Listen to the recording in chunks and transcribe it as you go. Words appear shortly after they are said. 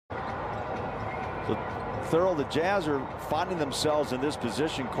So Thurl, the Jazz are finding themselves in this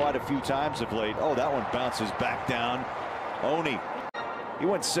position quite a few times of late. Oh, that one bounces back down. Oni, he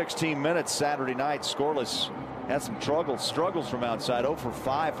went 16 minutes Saturday night, scoreless. Had some struggles from outside, 0 for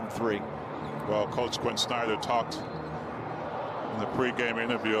 5 from 3. Well, Coach Quinn Snyder talked in the pregame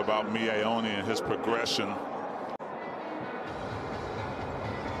interview about Miye Oni and his progression.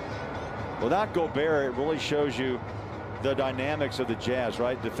 Without Gobert, it really shows you the dynamics of the Jazz,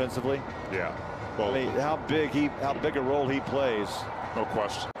 right, defensively? Yeah. Well, I mean, how big a role he plays. No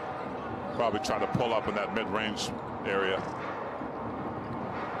question. Probably trying to pull up in that mid-range area.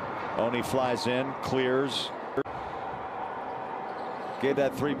 Oni flies in, clears. Gave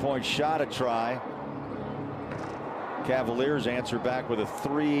that three-point shot a try. Cavaliers answer back with a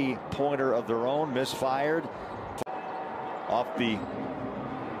three-pointer of their own, misfired. Off the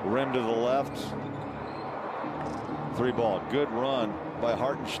rim to the left. 3-ball. Good run by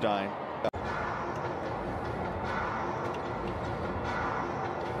Hartenstein.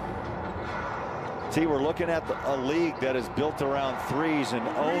 See, we're looking at a league that is built around threes, and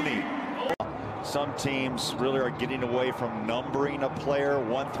Oni. Some teams really are getting away from numbering a player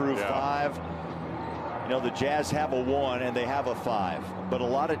 1 through 5. You know, the Jazz have a 1 and they have a 5, but a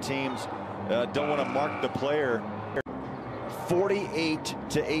lot of teams don't want to mark the player.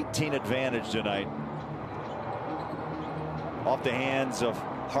 48-18 advantage tonight. Off the hands of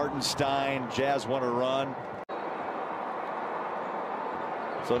Hartenstein. Jazz want to run.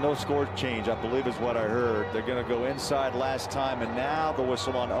 So no score change, I believe is what I heard. They're going to go inside last time, and now the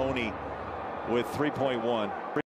whistle on Oni with 3.1.